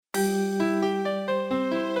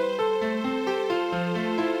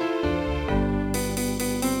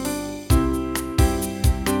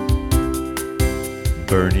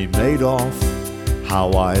Bernie Madoff, how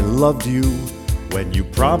I loved you when you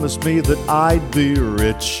promised me that I'd be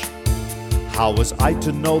rich. How was I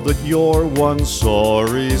to know that you're one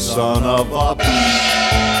sorry son of a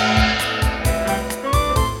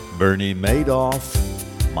Bernie Madoff,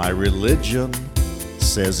 my religion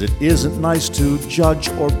says it isn't nice to judge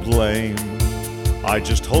or blame. I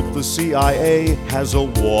just hope the CIA has a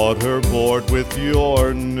waterboard with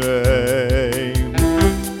your name.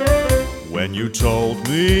 When you told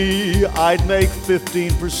me I'd make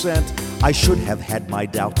 15%, I should have had my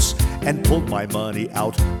doubts and pulled my money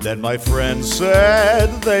out. Then my friends said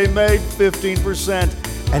they made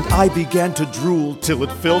 15%, and I began to drool till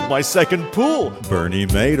it filled my second pool. Bernie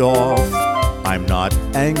Madoff, I'm not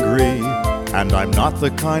angry, and I'm not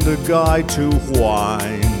the kind of guy to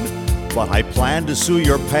whine, but I plan to sue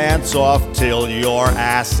your pants off till your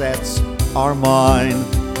assets are mine.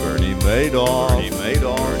 Bernie Madoff, Bernie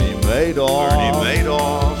Madoff, Bernie Madoff, Bernie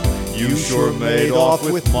Madoff, you sure made off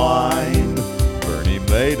with mine. Bernie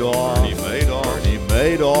Madoff, Bernie Madoff, Bernie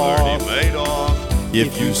Madoff, Bernie Madoff.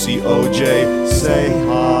 If you see OJ, say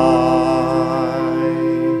hi.